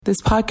This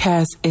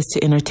podcast is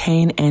to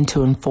entertain and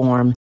to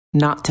inform,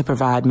 not to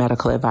provide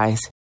medical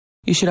advice.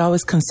 You should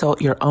always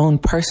consult your own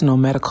personal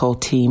medical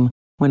team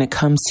when it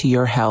comes to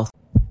your health.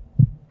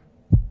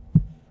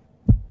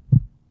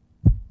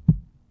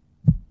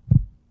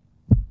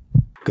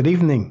 Good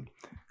evening.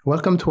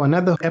 Welcome to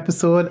another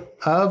episode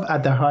of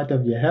At the Heart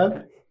of Your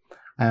Health.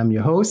 I am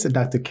your host,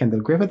 Dr. Kendall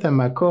Griffith, and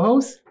my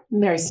co-host,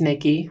 Nurse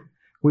Nikki.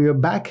 We are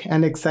back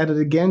and excited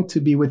again to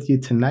be with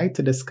you tonight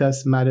to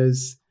discuss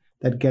matters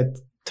that get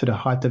to the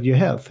heart of your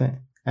health.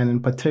 And in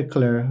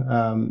particular,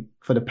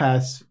 for the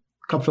past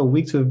couple of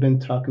weeks, we've been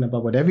talking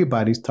about what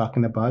everybody's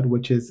talking about,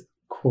 which is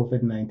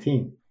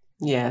COVID-19.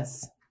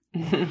 Yes.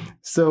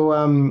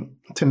 So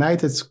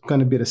tonight it's going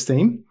to be the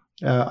same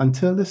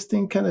until this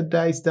thing kind of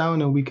dies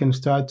down and we can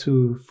start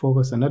to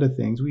focus on other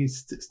things. We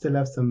still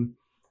have some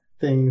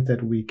things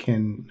that we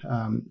can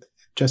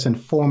just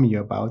inform you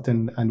about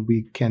and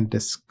we can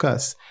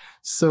discuss.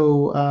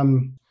 So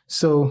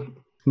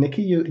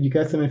Nikki, you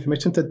got some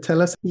information to tell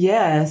us?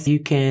 Yes, you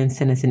can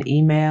send us an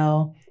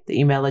email. The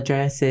email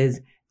address is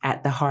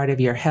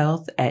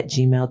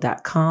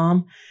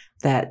attheheartofyourhealth@gmail.com.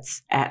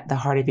 That's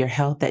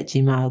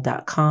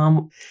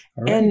attheheartofyourhealth@gmail.com.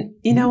 Right. And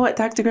you know what,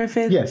 Dr.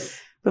 Griffith?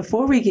 Yes.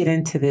 Before we get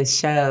into this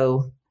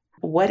show,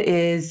 what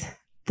is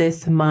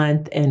this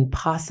month and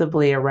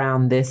possibly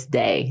around this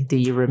day? Do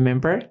you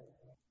remember?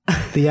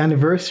 The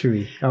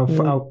anniversary,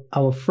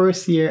 our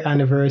first year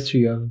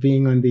anniversary of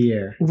being on the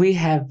air. We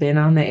have been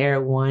on the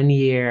air 1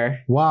 year.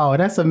 Wow,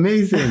 that's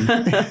amazing.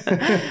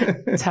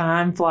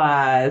 Time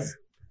flies.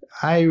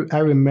 I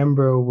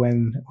remember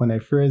when I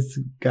first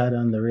got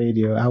on the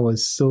radio, I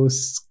was so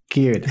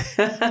scared.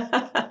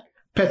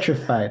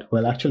 Petrified.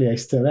 Well, actually, I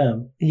still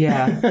am.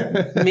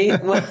 Yeah. Me?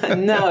 Well,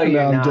 no,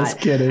 you're not. I'm just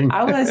kidding.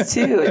 I was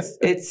too.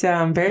 It's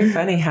very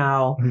funny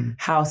how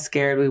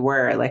scared we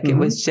were. Like it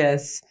was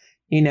just,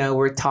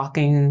 we're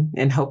talking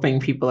and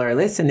hoping people are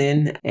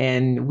listening,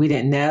 and we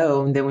didn't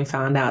know. And then we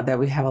found out that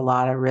we have a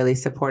lot of really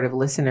supportive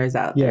listeners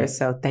out there.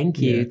 So thank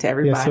you to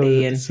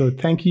everybody. So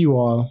thank you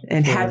all.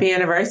 And happy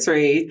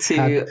anniversary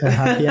to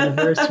happy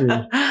anniversary.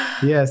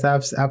 Yes,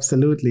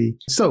 absolutely.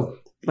 So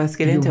let's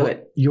get into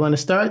it. You want to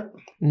start?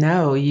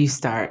 No, you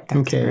start,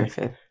 Dr.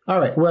 Griffith. All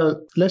right.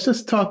 Well, let's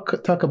just talk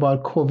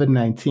about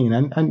COVID-19.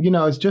 And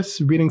I was just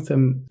reading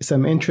some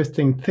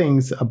interesting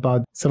things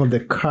about some of the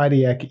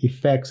cardiac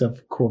effects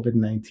of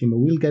COVID-19, but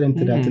we'll get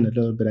into that in a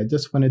little bit. I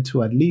just wanted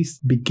to at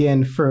least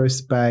begin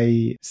first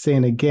by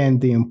saying again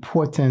the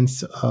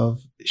importance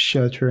of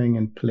sheltering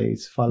in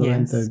place,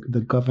 following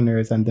the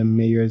governor's and the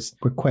mayor's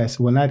request.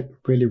 Well, not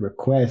really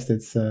request,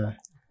 it's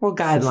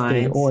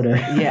guidelines. Order.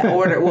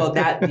 Order. Well,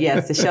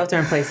 the shelter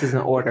in place is an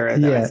order.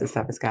 The rest of the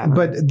stuff is guidelines.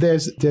 But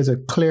there's a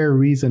clear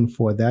reason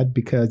for that,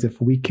 because if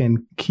we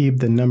can keep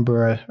the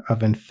number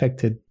of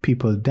infected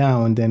people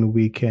down, then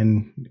we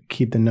can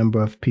keep the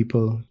number of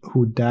people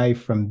who die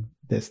from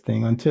this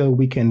thing until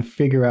we can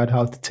figure out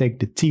how to take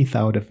the teeth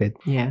out of it.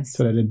 Yes.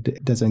 So that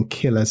it doesn't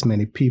kill as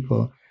many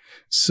people.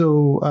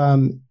 So,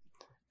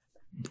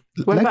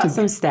 what about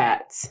some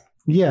stats?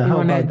 Yeah,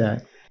 how about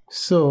that?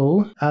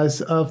 So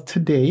as of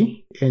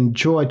today in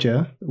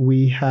Georgia,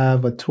 we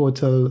have a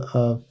total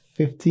of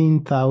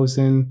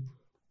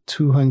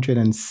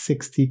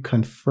 15,260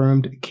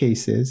 confirmed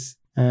cases.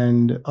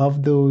 And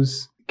of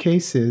those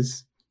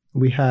cases,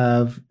 we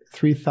have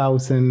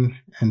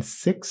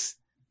 3,006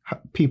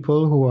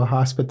 people who are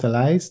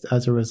hospitalized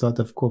as a result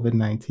of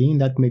COVID-19.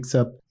 That makes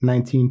up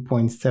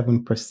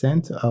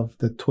 19.7% of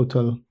the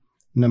total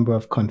number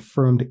of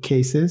confirmed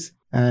cases.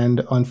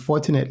 And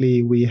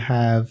unfortunately, we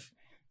have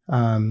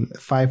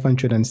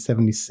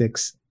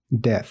 576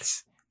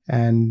 deaths,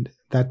 and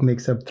that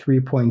makes up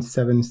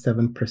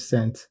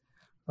 3.77%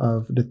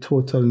 of the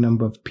total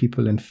number of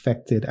people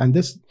infected. And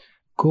this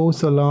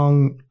goes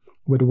along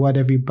with what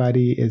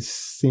everybody is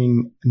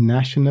seeing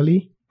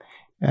nationally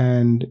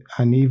and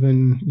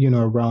even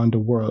around the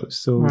world.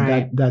 So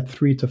that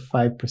 3 to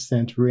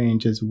 5%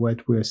 range is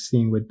what we're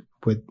seeing with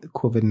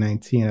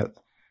COVID-19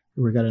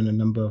 regarding the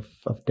number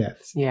of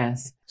deaths.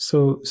 Yes.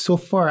 So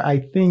far, I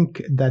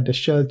think that the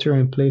shelter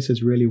in place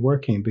is really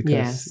working,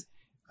 because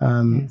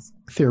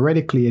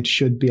theoretically, it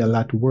should be a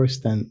lot worse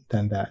than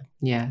that.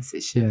 Yes,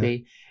 it should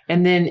be.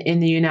 And then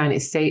in the United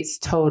States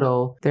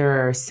total,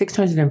 there are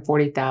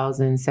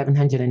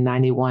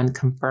 640,791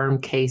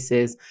 confirmed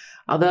cases,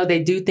 although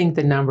they do think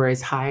the number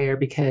is higher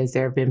because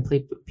there have been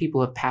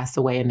people who have passed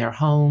away in their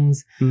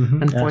homes.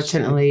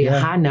 Unfortunately, a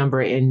high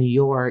number in New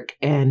York.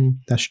 And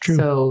that's true.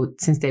 So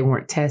since they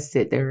weren't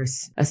tested, they're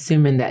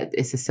assuming that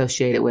it's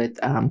associated with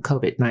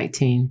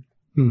COVID-19.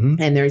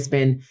 And there's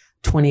been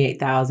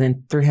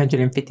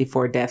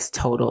 28,354 deaths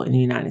total in the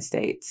United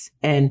States.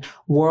 And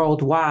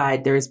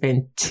worldwide, there's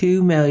been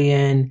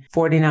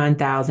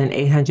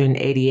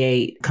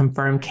 2,049,888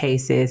 confirmed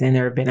cases, and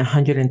there have been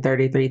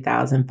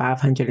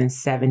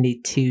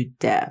 133,572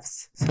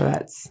 deaths. So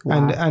that's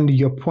and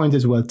your point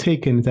is well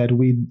taken, that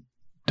we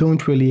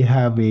don't really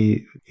have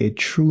a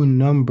true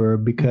number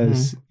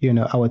because,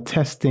 our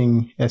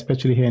testing,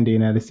 especially here in the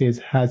United States,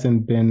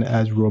 hasn't been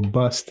as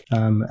robust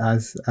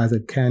as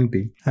it can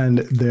be. And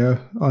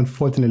they're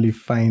unfortunately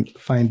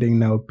finding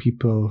now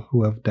people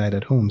who have died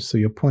at home. So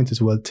your point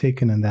is well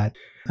taken on that.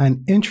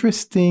 An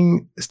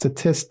interesting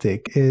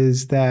statistic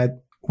is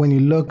that when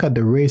you look at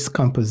the race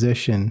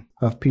composition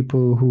of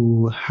people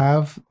who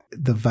have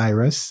the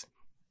virus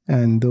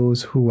and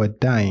those who are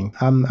dying,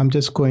 I'm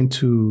just going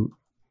to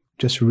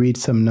read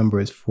some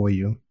numbers for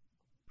you.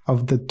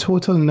 Of the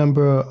total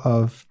number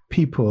of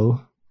people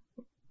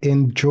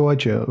in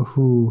Georgia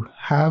who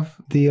have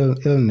the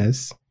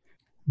illness,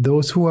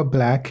 those who are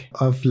Black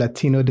of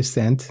Latino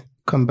descent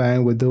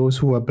combined with those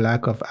who are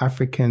Black of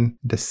African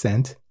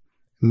descent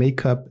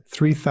make up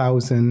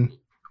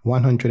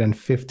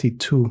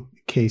 3,152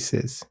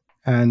 cases.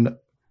 And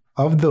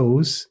of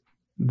those,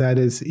 that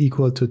is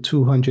equal to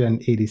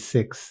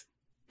 286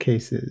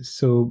 cases.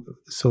 So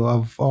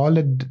of all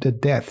the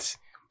deaths,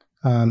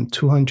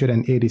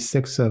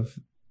 286 of,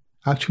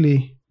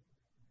 actually,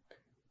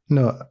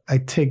 no, I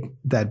take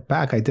that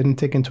back. I didn't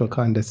take into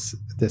account this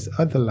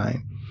other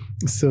line.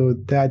 So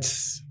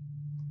that's,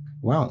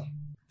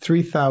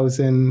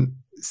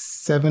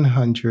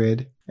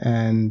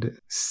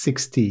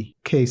 3,760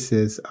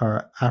 cases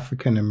are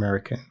African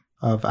American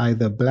of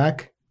either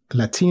Black,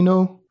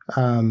 Latino,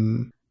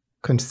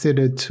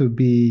 considered to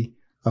be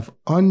of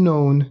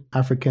unknown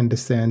African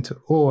descent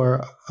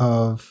or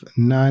of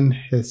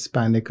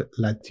non-Hispanic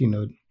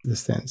Latino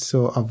descent.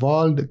 So of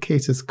all the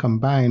cases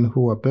combined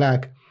who are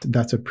Black,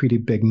 that's a pretty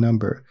big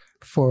number.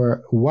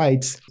 For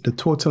whites, the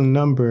total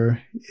number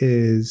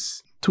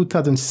is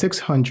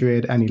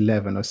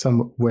 2,611 or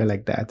somewhere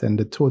like that. And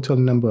the total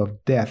number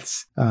of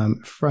deaths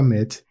from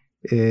it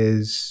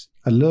is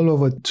a little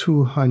over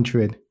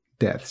 200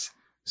 deaths.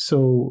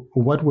 So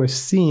what we're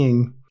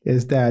seeing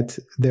is that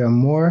there are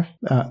more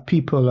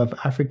people of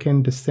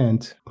African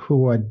descent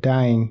who are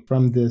dying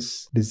from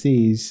this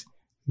disease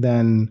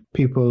than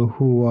people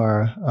who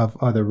are of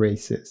other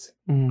races.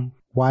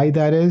 Why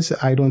that is,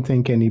 I don't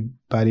think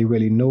anybody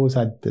really knows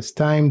at this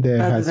time.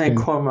 There Other has than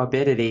been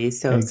comorbidities.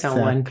 So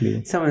exactly.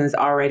 if someone is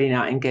already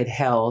not in good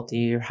health,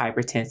 you're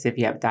hypertensive,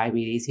 you have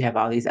diabetes, you have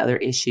all these other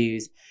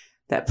issues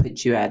that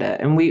put you at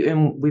and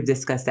we've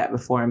discussed that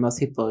before, and most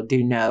people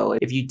do know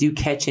if you do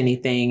catch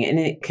anything, and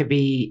it could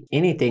be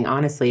anything,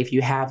 honestly, if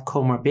you have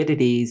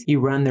comorbidities, you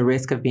run the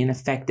risk of being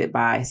affected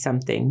by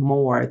something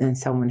more than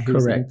someone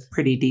who's in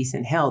pretty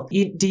decent health.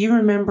 Do you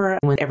remember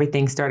when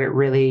everything started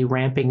really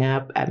ramping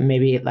up,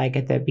 maybe like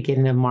at the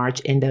beginning of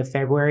March, end of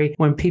February,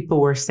 when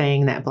people were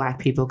saying that Black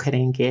people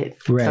couldn't get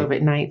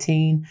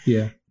COVID-19?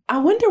 Yeah. I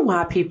wonder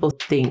why people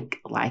think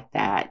like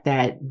that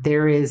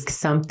there is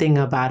something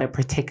about a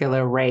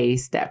particular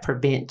race that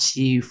prevents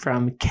you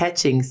from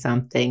catching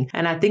something.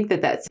 And I think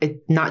that's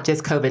not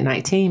just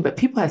COVID-19, but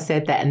people have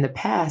said that in the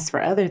past for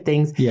other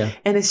things. Yeah.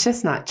 And it's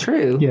just not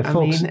true. Yeah,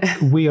 folks,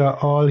 we are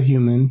all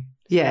human.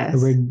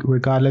 Yes.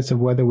 Regardless of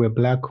whether we're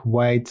Black,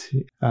 white,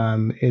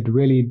 it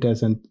really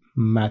doesn't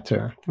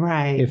matter.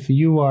 Right. If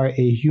you are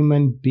a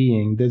human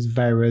being, this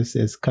virus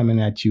is coming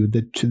at you.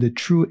 The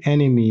true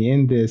enemy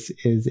in this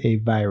is a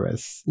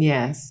virus.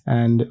 Yes.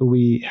 And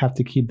we have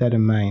to keep that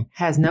in mind.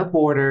 Has no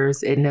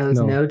borders. It knows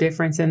no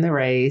difference in the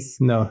race.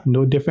 No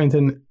difference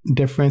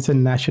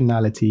in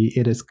nationality.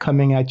 It is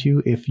coming at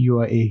you if you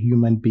are a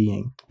human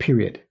being,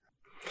 period.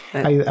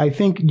 I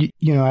think,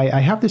 I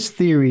have this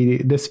theory,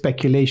 this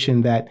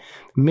speculation that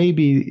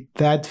maybe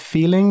that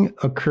feeling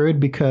occurred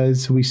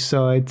because we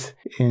saw it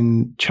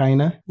in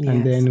China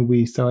and then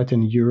we saw it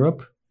in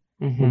Europe,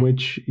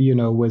 which,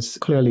 was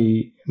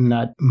clearly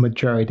not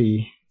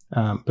majority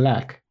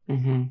Black.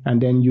 And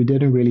then you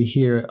didn't really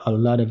hear a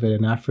lot of it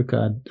in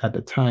Africa at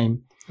the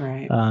time.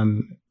 Right.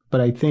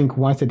 But I think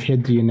once it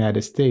hit the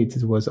United States,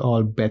 it was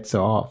all bets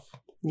are off.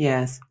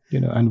 Yes.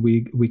 And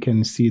we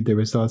can see the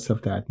results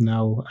of that.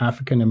 Now,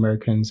 African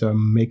Americans are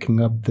making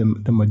up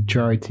the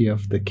majority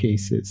of the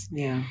cases.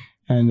 Yeah.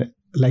 And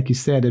like you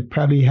said, it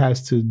probably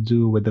has to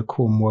do with the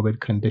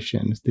comorbid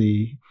conditions,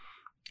 the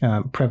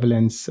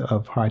prevalence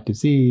of heart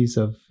disease,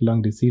 of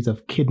lung disease,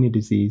 of kidney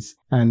disease.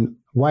 And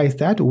why is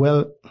that?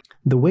 Well,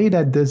 the way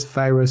that this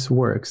virus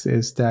works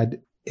is that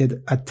it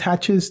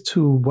attaches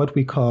to what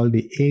we call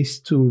the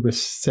ACE2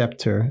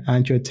 receptor,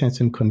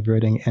 angiotensin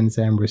converting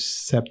enzyme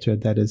receptor,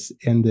 that is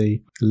in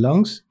the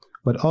lungs,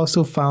 but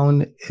also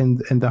found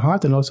in the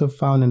heart and also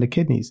found in the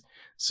kidneys.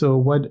 So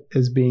what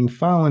is being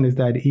found is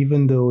that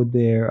even though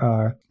there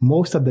are,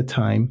 most of the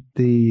time,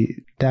 the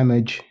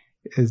damage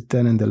is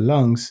done in the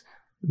lungs,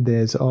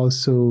 there's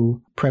also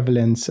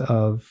prevalence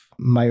of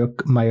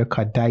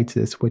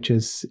myocarditis, which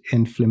is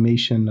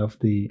inflammation of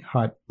the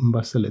heart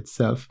muscle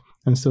itself.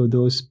 And so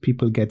those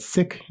people get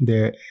sick,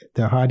 their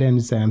heart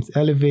enzymes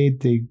elevate,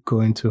 they go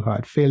into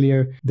heart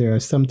failure. There are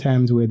some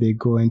times where they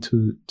go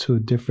into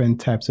different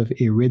types of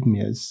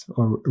arrhythmias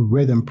or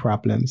rhythm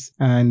problems.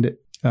 And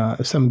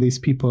some of these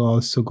people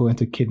also go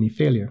into kidney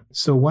failure.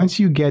 So once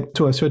you get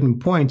to a certain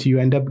point, you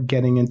end up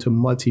getting into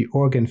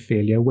multi-organ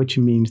failure, which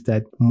means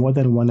that more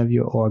than one of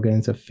your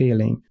organs are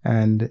failing,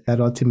 and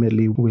that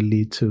ultimately will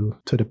lead to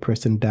the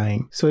person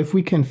dying. So if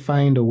we can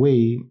find a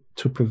way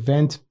to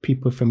prevent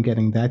people from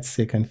getting that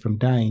sick and from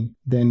dying,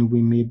 then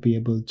we may be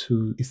able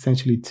to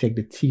essentially take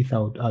the teeth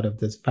out of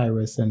this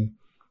virus and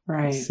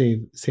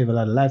save a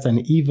lot of lives, and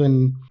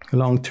even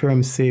long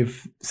term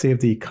save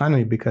the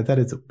economy, because that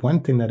is one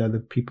thing that other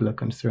people are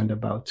concerned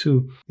about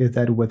too, is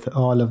that with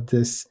all of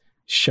this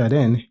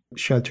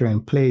shelter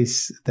in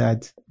place,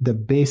 that the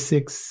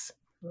basics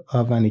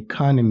of an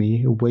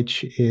economy,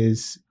 which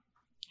is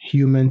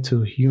human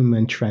to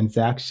human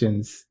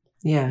transactions,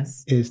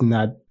 is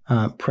not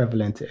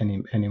prevalent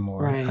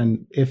anymore. Right.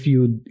 And if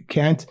you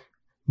can't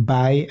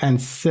buy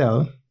and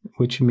sell,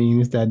 which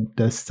means that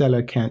the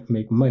seller can't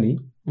make money,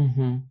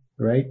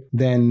 right?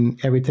 Then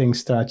everything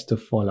starts to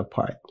fall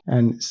apart.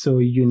 And so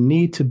you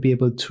need to be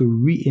able to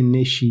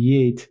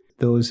reinitiate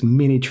those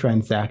mini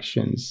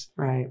transactions.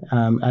 Right.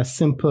 As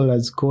simple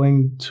as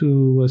going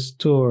to a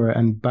store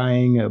and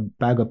buying a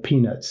bag of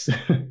peanuts.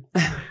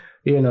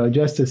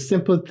 Just the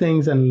simple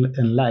things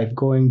in life,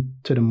 going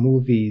to the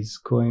movies,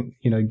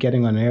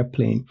 getting on an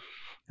airplane.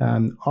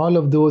 All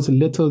of those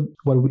little,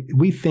 what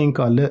we think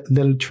are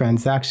little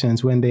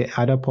transactions, when they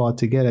add up all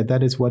together,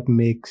 that is what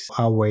makes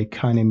our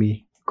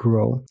economy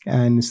grow.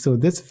 And so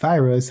this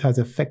virus has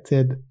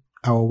affected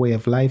our way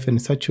of life in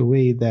such a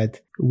way that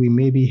we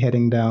may be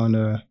heading down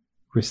a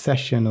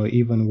recession, or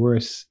even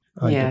worse,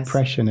 a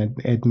depression.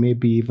 It may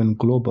be even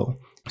global.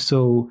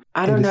 So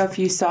I don't know if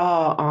you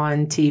saw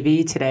on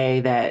TV today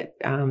that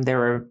there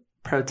were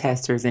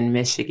protesters in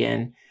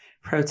Michigan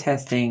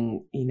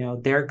protesting,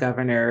 their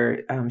governor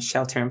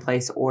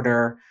shelter-in-place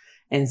order,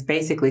 and it's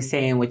basically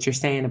saying what you're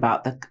saying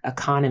about the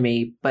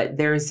economy. But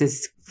there's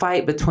this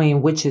fight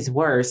between which is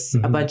worse,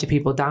 a bunch of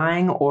people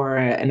dying or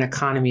an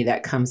economy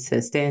that comes to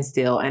a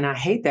standstill. And I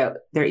hate that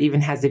there even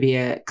has to be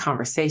a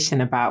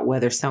conversation about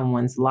whether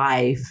someone's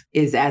life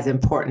is as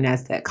important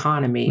as the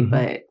economy.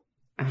 But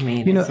I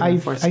mean, it's an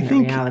unfortunate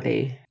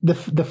reality. The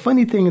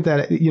funny thing is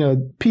that,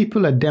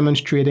 people are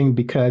demonstrating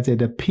because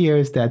it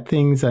appears that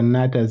things are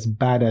not as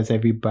bad as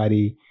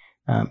everybody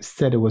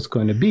said it was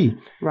going to be.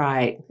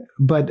 Right.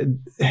 But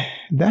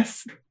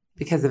that's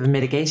because of a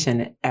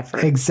mitigation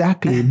effort.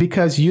 Exactly.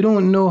 Because you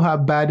don't know how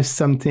bad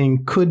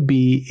something could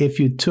be if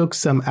you took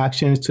some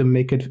actions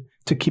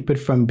to keep it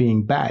from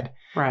being bad.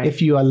 Right.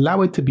 If you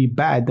allow it to be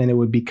bad, then it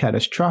would be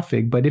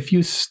catastrophic. But if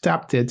you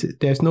stopped it,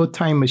 there's no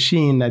time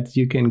machine that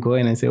you can go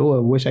in and say, oh, I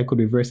wish I could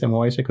reverse them,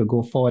 or I wish I could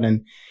go forward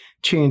and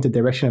change the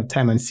direction of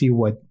time and see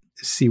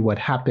what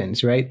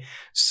happens, right?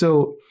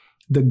 So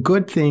the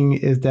good thing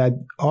is that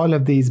all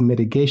of these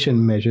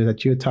mitigation measures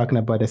that you're talking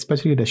about,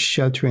 especially the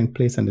shelter in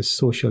place and the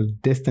social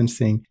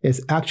distancing,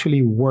 is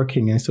actually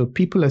working. And so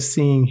people are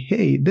seeing,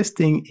 hey, this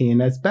thing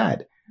ain't as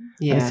bad.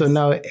 Yes. And so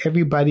now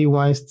everybody's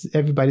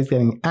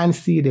getting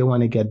antsy. They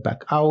want to get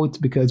back out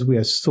because we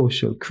are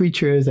social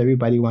creatures.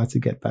 Everybody wants to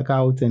get back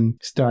out and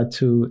start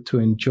to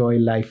enjoy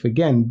life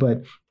again.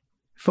 But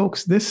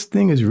folks, this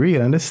thing is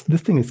real, and this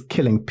thing is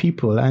killing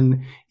people.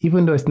 And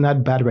even though it's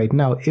not bad right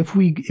now, if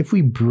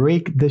we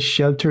break the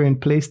shelter in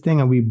place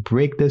thing and we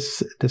break the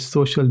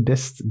social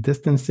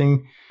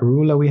distancing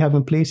rule that we have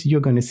in place,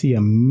 you're going to see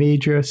a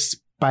major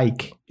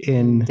spike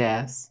in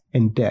deaths.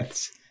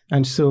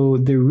 And so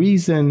the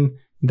reason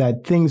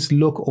that things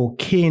look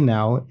okay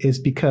now is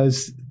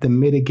because the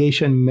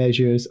mitigation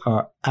measures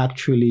are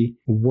actually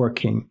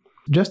working.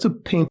 Just to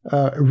paint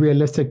a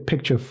realistic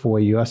picture for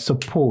you, a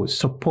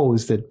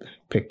supposed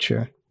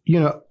picture.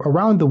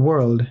 Around the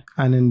world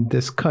and in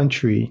this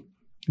country,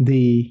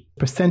 the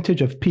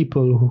percentage of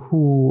people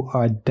who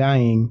are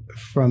dying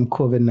from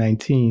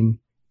COVID-19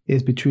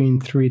 is between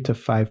 3 to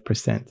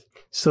 5%.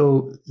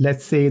 So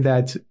let's say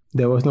that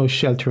there was no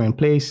shelter in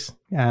place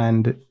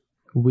and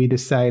we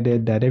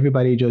decided that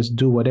everybody just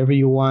do whatever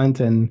you want,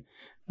 and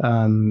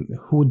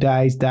who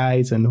dies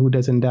and who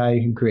doesn't die,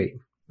 great.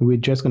 We're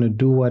just going to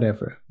do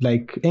whatever.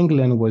 Like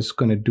England was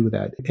going to do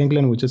that.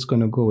 England was just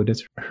going to go with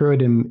this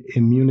herd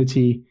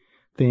immunity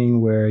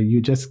thing where you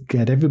just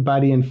get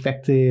everybody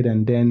infected,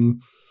 and then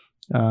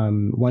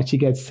once you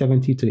get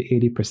 70 to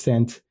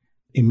 80%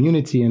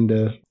 immunity in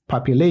the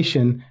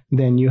population,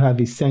 then you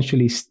have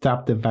essentially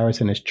stopped the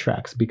virus in its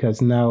tracks,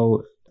 because now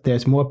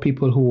there's more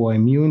people who are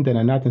immune than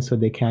are not, and so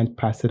they can't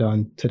pass it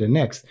on to the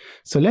next.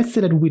 So let's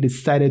say that we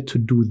decided to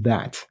do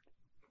that,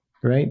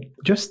 right?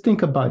 Just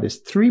think about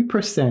this.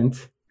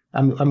 3%,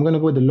 I'm going to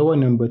go with the lower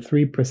number,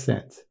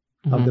 3%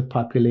 of the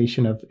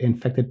population of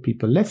infected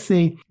people. Let's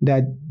say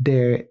that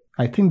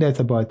I think there's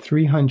about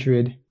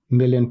 300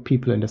 million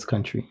people in this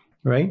country,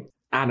 right?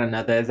 I don't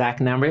know the exact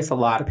number. It's a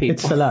lot of people.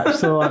 It's a lot.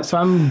 So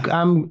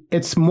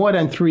it's more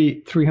than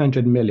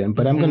 300 million,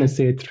 but I'm going to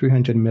say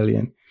 300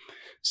 million.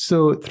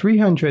 So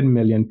 300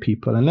 million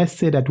people, and let's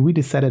say that we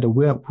decided that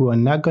we are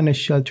not going to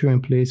shelter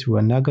in place, we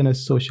are not going to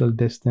social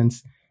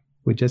distance,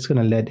 we're just going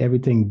to let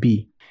everything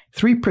be.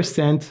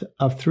 3%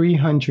 of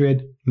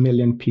 300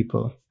 million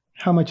people.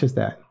 How much is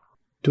that?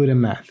 Do the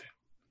math.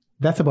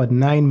 That's about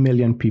 9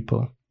 million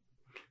people.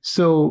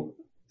 So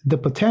the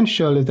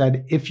potential is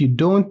that if you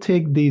don't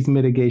take these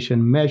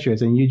mitigation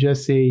measures and you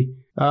just say,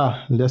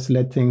 let's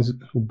let things,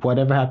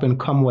 whatever happen,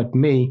 come what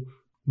may,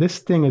 this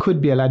thing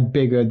could be a lot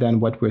bigger than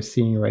what we're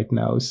seeing right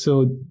now.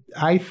 So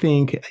I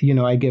think,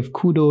 I give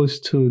kudos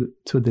to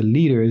the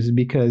leaders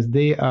because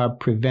they are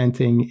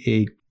preventing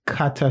a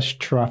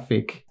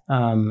catastrophic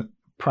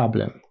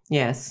problem.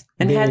 Yes.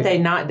 And had they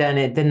not done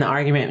it, then the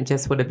argument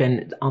just would have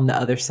been on the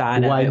other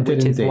side of it,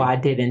 which is why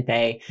didn't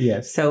they?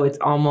 Yes. So it's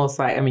almost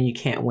like, you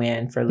can't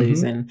win for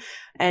losing.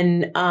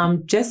 And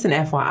just an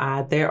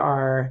FYI, there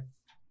are,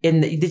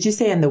 did you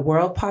say in the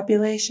world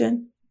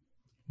population?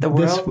 The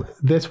world?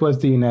 This was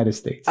the United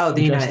States. Oh,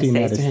 the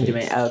United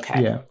States.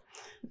 Okay. Yeah. Right.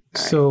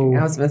 So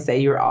I was going to say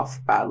you were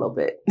off by a little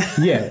bit.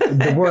 Yeah,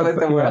 the world. It was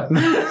the world.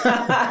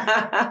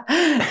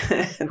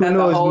 Who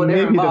knows?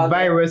 Maybe the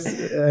virus.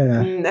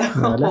 No.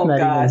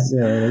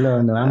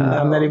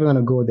 I'm not even going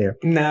to go there.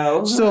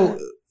 No. So,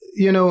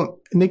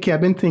 Nikki,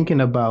 I've been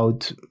thinking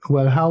about,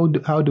 how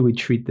do we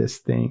treat this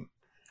thing?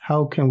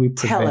 How can we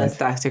prevent? Tell us,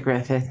 Dr.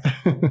 Griffith.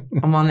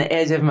 I'm on the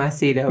edge of my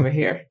seat over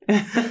here.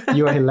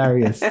 You are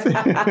hilarious.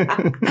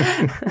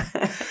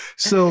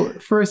 So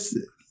first,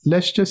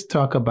 let's just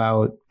talk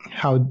about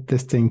how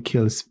this thing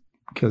kills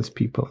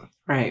people.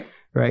 Right.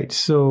 Right.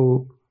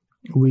 So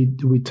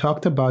we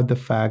talked about the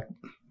fact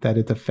that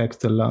it affects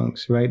the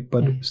lungs, right?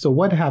 But so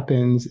what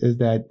happens is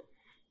that,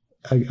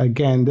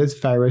 again, this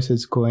virus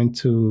is going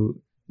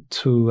to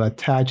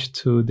attach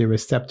to the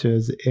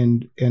receptors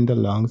in the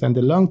lungs. And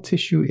the lung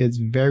tissue is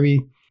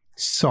very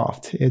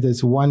soft. It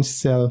is one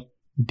cell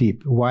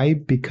deep. Why?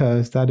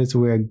 Because that is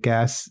where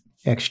gas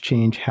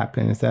exchange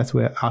happens. That's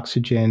where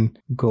oxygen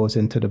goes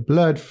into the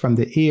blood from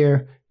the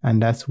air,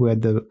 and that's where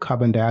the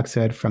carbon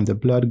dioxide from the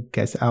blood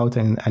gets out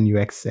and you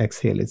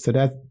exhale it.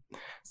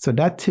 So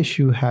that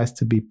tissue has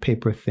to be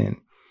paper thin.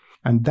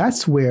 And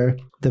that's where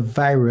the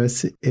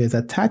virus is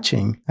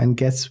attaching. And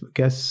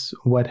guess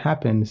what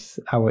happens?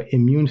 Our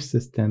immune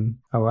system,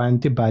 our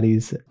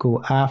antibodies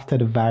go after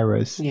the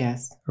virus.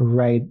 Yes.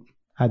 Right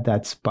at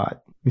that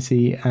spot. You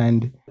see,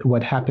 and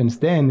what happens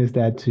then is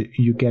that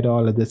you get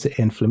all of this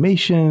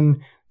inflammation,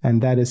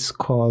 and that is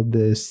called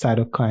the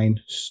cytokine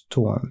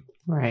storm.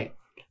 Right.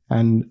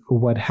 And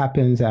what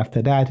happens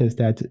after that is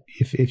that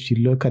if you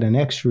look at an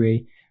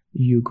X-ray,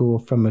 you go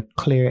from a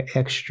clear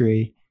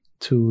X-ray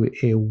to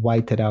a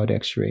whited out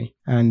X-ray.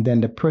 And then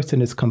the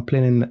person is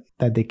complaining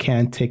that they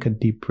can't take a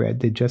deep breath.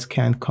 They just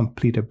can't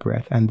complete a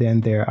breath. And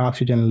then their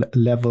oxygen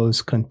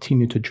levels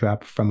continue to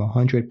drop from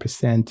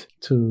 100%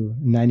 to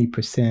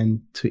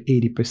 90% to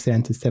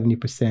 80% to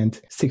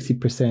 70%,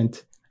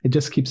 60%. It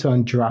just keeps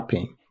on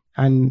dropping.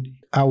 And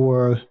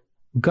our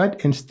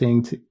gut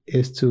instinct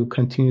is to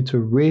continue to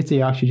raise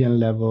the oxygen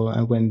level.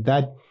 And when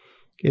that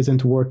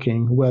isn't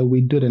working, well,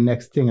 we do the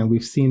next thing. And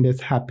we've seen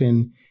this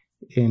happen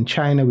in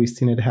China, we've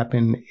seen it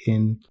happen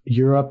in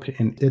Europe,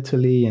 in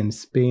Italy, in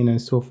Spain,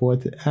 and so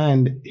forth.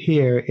 And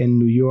here in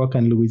New York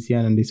and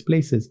Louisiana and these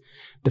places,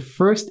 the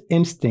first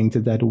instinct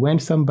is that when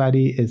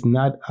somebody is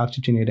not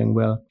oxygenating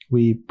well,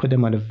 we put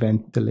them on a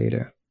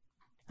ventilator.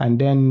 And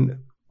then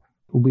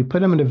we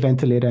put them on the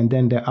ventilator, and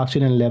then their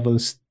oxygen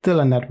levels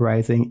still are not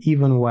rising,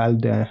 even while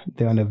they're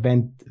on a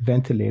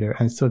ventilator.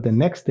 And so the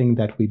next thing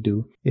that we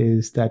do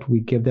is that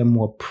we give them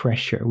more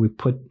pressure.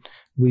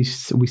 We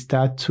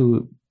start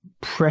to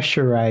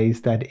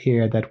pressurize that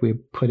air that we're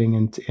putting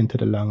into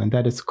the lung, and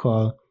that is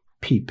called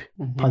PEEP,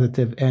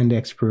 positive end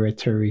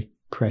expiratory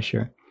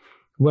pressure.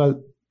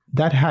 Well,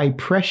 that high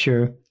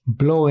pressure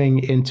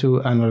blowing into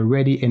an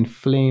already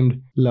inflamed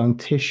lung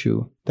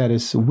tissue that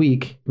is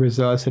weak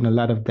results in a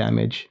lot of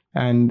damage,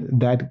 and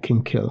that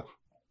can kill.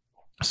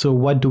 So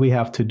what do we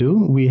have to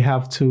do? We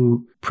have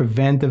to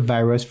prevent the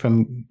virus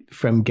from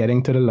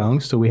getting to the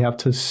lungs. So we have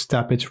to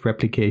stop its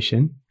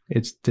replication,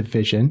 its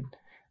division.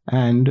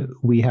 And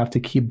we have to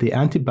keep the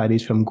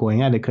antibodies from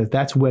going at it, because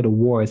that's where the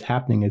war is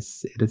happening. It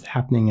is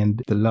happening in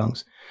the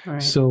lungs.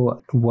 Right.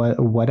 So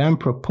what I'm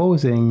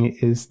proposing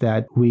is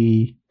that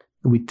we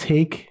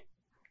take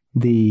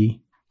the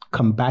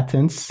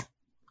combatants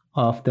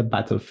off the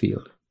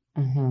battlefield.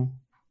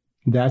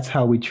 That's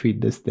how we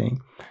treat this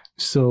thing.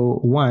 So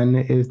one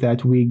is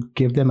that we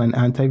give them an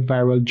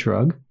antiviral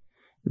drug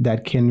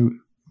that can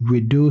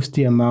reduce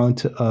the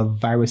amount of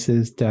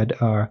viruses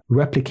that are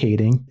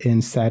replicating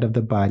inside of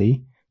the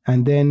body.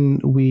 And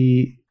then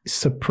we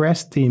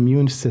suppress the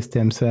immune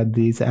system so that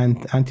these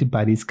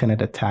antibodies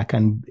cannot attack.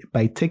 And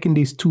by taking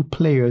these two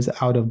players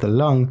out of the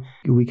lung,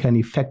 we can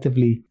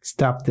effectively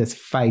stop this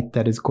fight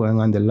that is going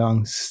on in the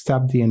lung,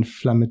 stop the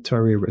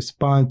inflammatory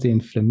response, the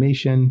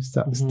inflammation,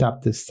 stop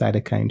the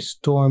cytokine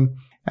storm,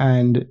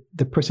 and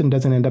the person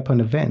doesn't end up on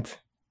a vent.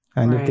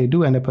 And if they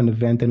do end up on the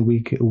vent, then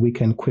we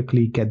can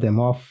quickly get them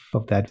off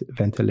of that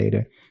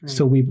ventilator. Right.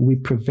 So we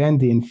prevent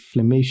the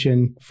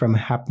inflammation from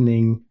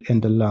happening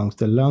in the lungs.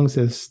 The lungs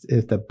is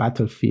the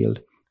battlefield,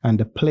 and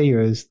the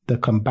players, the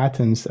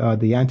combatants, are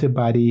the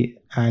antibody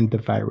and the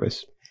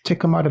virus.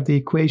 Take them out of the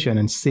equation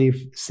and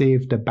save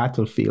the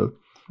battlefield.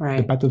 Right.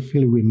 The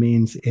battlefield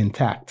remains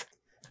intact.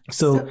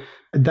 So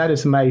that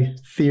is my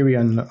theory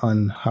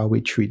on how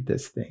we treat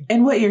this thing.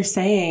 And what you're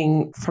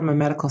saying from a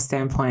medical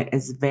standpoint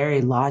is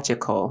very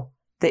logical.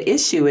 The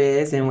issue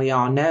is, and we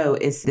all know,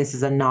 is this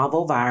is a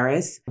novel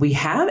virus. We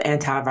have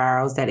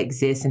antivirals that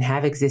exist and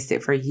have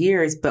existed for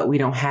years, but we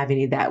don't have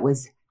any that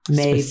was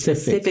made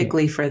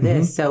specifically for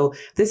this. So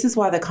this is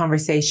why the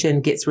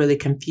conversation gets really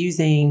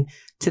confusing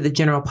to the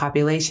general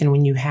population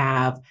when you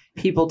have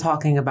people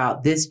talking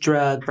about this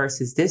drug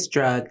versus this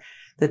drug.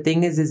 The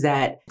thing is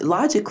that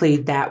logically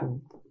that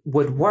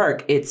would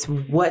work. It's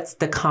what's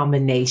the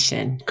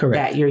combination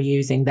that you're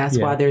using. That's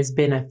why there's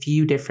been a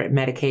few different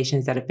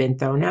medications that have been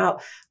thrown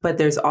out. But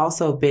there's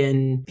also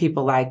been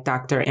people like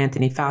Dr.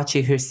 Anthony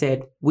Fauci who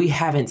said, we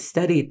haven't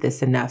studied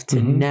this enough to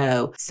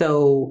know.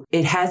 So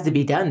it has to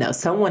be done, though.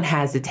 Someone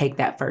has to take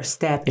that first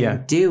step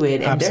and do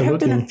it. And there have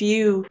been a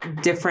few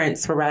different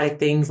sporadic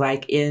things,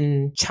 like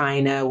in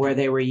China where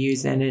they were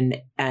using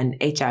an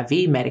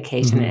HIV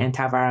medication, an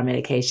antiviral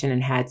medication,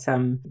 and had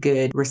some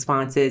good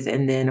responses.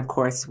 And then, of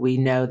course, we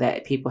know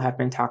that people have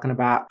been talking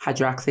about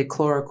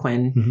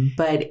hydroxychloroquine,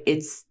 but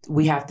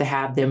we have to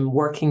have them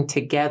working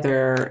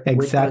together.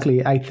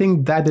 Exactly. I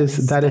think that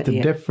is the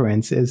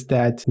difference, is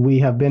that we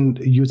have been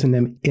using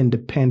them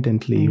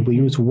independently. We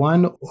use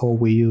one or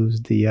we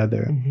use the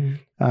other.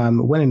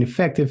 When in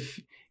effect, if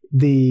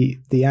the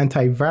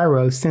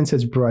antiviral, since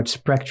it's broad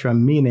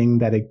spectrum, meaning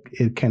that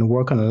it can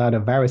work on a lot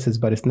of viruses,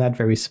 but it's not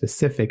very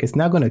specific. It's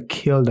not going to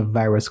kill the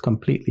virus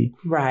completely.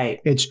 Right.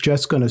 It's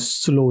just going to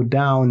slow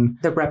down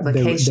the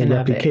replication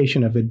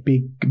of it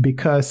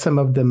because some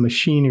of the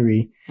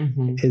machinery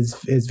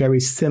is very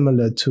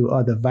similar to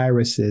other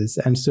viruses.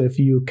 And so if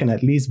you can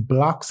at least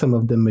block some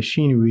of the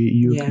machinery,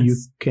 you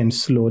can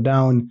slow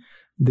down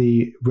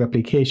the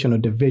replication or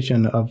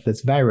division of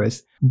this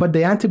virus. But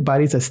the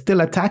antibodies are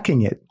still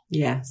attacking it.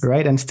 Yes.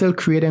 Right. And still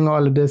creating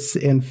all of this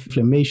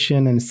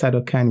inflammation and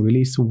cytokine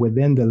release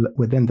within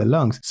the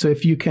lungs. So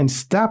if you can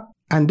stop,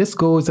 and this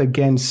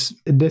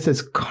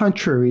is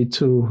contrary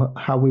to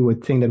how we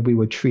would think that we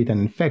would treat an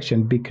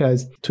infection,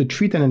 because to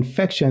treat an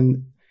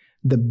infection,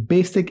 the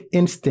basic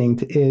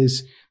instinct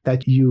is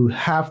that you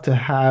have to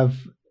have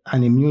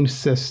an immune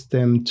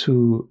system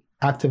to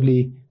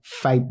actively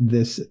fight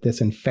this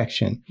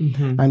infection.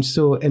 And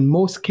so in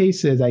most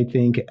cases, I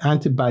think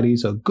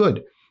antibodies are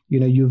good.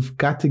 You've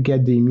got to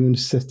get the immune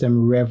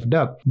system revved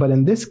up. But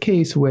in this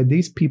case, where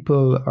these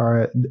people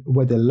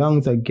where the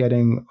lungs are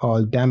getting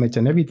all damaged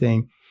and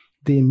everything,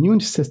 the immune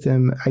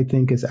system, I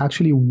think, is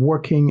actually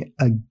working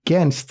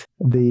against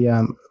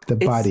the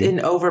body. It's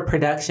in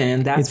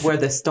overproduction. That's where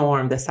the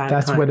storm is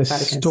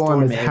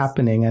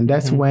happening. And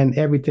that's when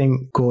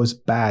everything goes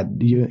bad.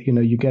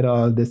 You get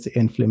all this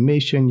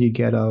inflammation, you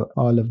get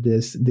all of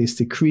these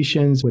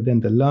secretions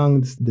within the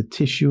lungs, the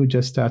tissue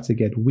just starts to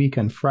get weak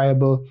and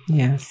friable.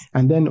 Yes.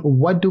 And then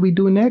what do we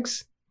do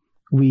next?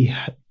 We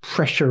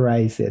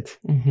pressurize it.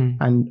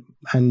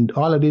 And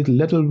all of these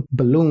little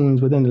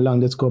balloons within the lung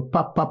just go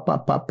pop, pop,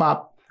 pop, pop,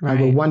 pop. Right.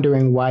 And we're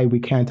wondering why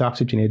we can't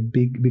oxygenate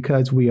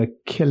because we are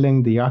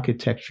killing the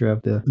architecture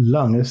of the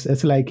lung.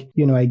 It's like,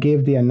 I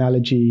gave the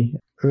analogy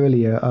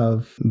earlier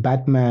of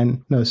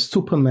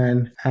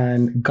Superman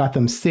and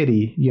Gotham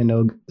City.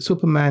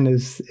 Superman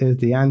is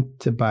the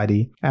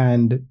antibody,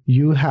 and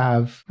you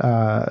have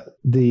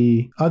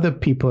the other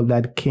people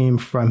that came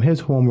from his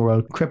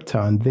homeworld,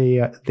 Krypton. They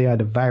are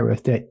the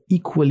virus. They're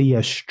equally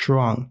as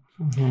strong.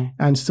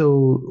 And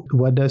so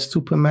what does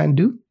Superman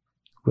do?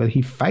 Well,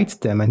 he fights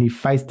them, and he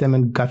fights them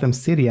in Gotham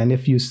City. And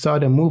if you saw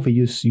the movie,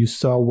 you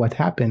saw what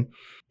happened.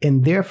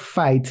 In their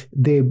fight,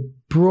 they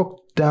broke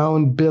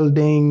down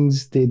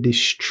buildings, they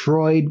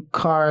destroyed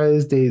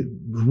cars,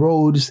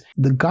 roads.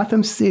 The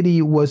Gotham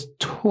City was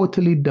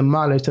totally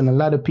demolished, and a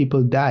lot of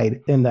people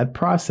died in that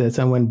process.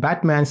 And when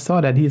Batman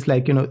saw that, he's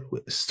like,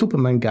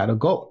 Superman gotta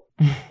go.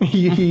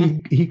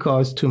 he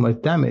caused too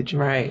much damage.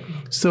 Right.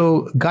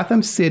 So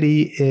Gotham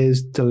City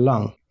is the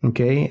lung,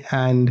 okay?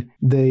 And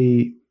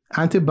the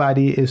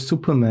antibody is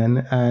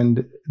Superman,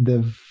 and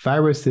the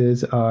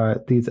viruses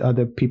are these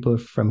other people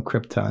from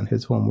Krypton,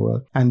 his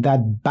homeworld. And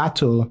that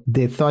battle,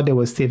 they thought they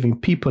were saving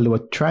people.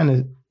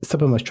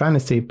 Superman was trying to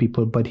save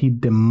people, but he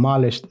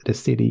demolished the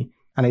city.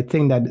 And I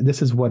think that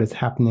this is what is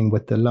happening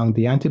with the lung.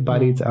 The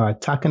antibodies are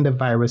attacking the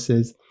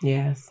viruses.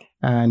 Yes.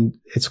 And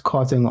it's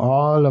causing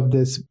all of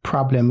this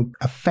problem,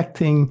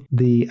 affecting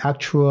the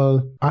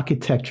actual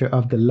architecture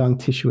of the lung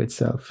tissue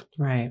itself.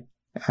 Right.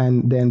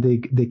 And then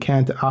they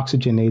can't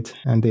oxygenate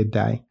and they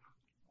die.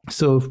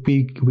 So if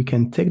we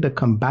can take the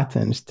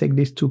combatants, take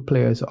these two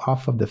players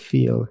off of the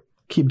field,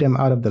 keep them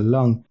out of the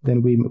lung,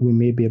 then we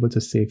may be able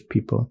to save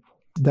people.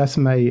 That's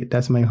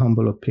my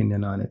humble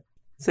opinion on it.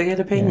 It's a good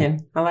opinion.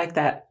 Yeah. I like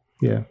that.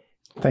 Yeah.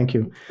 Thank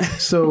you.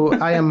 So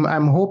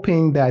I'm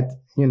hoping that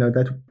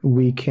that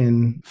we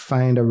can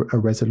find a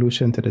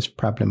resolution to this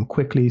problem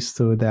quickly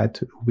so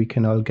that we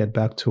can all get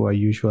back to our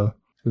usual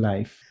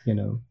life,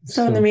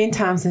 So in the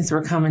meantime, since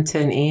we're coming to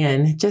an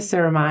end, just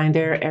a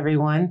reminder,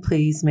 everyone,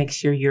 please make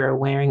sure you're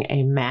wearing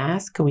a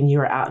mask when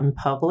you're out in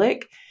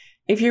public.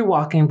 If you're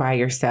walking by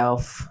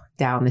yourself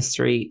down the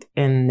street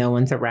and no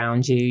one's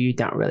around you, you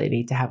don't really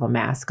need to have a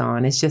mask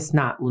on. It's just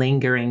not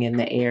lingering in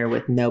the air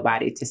with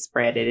nobody to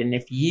spread it. And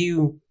if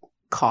you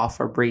cough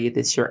or breathe,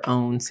 it's your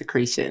own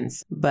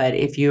secretions. But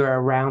if you're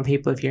around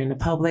people, if you're in the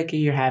public or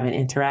you're having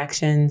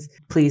interactions,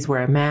 please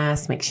wear a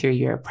mask. Make sure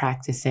you're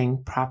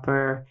practicing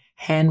proper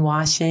hand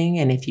washing.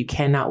 And if you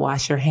cannot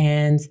wash your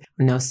hands,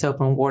 no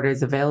soap and water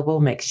is available,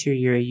 make sure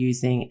you're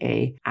using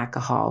a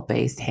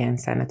alcohol-based hand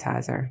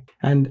sanitizer.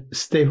 And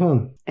stay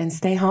home. And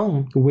stay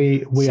home.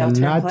 We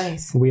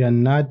are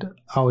not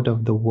out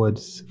of the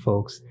woods,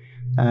 folks.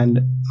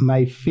 And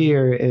my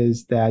fear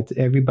is that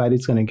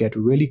everybody's going to get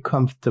really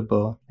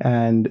comfortable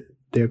and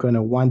they're going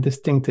to want this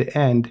thing to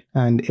end.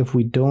 And if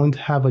we don't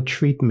have a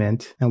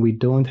treatment and we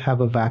don't have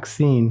a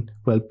vaccine,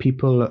 well,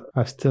 people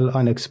are still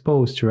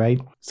unexposed,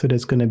 right? So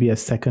there's going to be a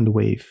second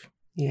wave.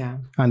 Yeah.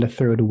 And a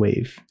third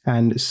wave.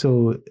 And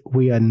so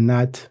we are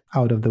not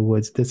out of the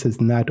woods. This is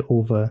not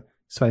over.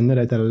 So I know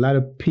that a lot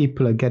of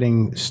people are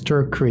getting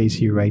stir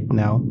crazy right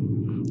now.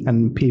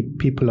 And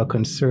people are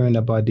concerned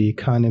about the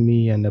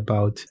economy and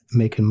about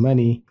making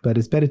money. But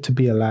it's better to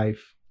be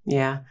alive.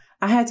 Yeah.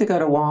 I had to go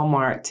to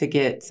Walmart to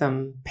get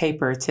some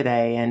paper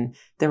today, and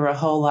there were a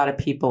whole lot of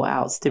people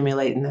out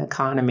stimulating the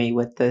economy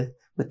with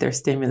their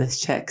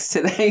stimulus checks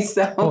today.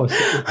 So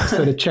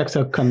the checks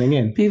are coming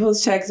in.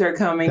 People's checks are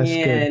coming That's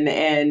in, good.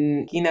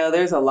 And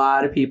there's a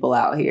lot of people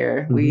out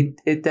here. Mm-hmm.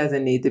 It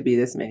doesn't need to be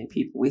this many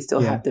people. We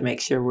still have to make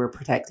sure we're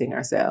protecting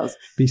ourselves.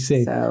 Be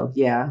safe. So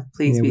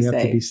please be safe. We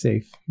have to be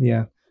safe.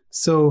 Yeah.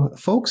 So,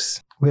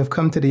 folks, we have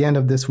come to the end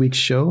of this week's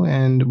show,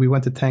 and we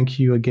want to thank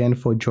you again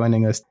for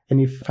joining us.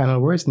 Any final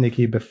words,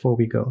 Nikki, before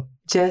we go?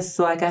 Just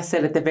like I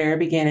said at the very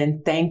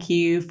beginning, thank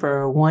you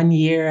for 1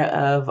 year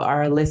of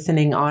our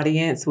listening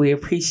audience. We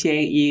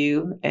appreciate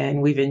you,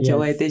 and we've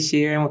enjoyed this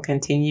year, and we'll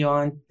continue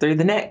on through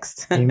the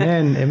next.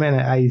 Amen. Amen.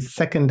 I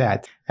second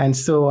that. And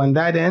so on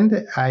that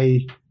end,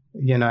 I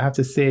have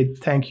to say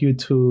thank you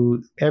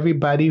to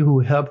everybody who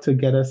helped to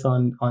get us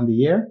on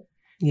the air.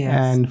 Yes.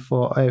 And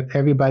for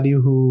everybody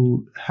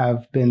who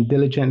have been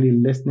diligently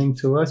listening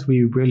to us,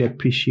 we really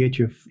appreciate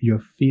your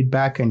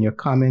feedback and your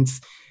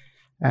comments.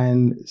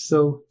 And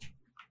so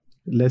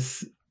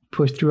let's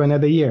push through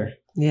another year.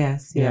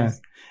 Yes.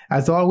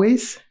 As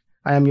always,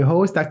 I am your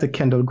host, Dr.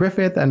 Kendall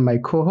Griffith, and my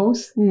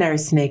co-host,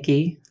 Nurse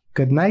Nikki.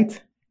 Good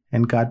night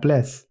and God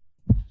bless.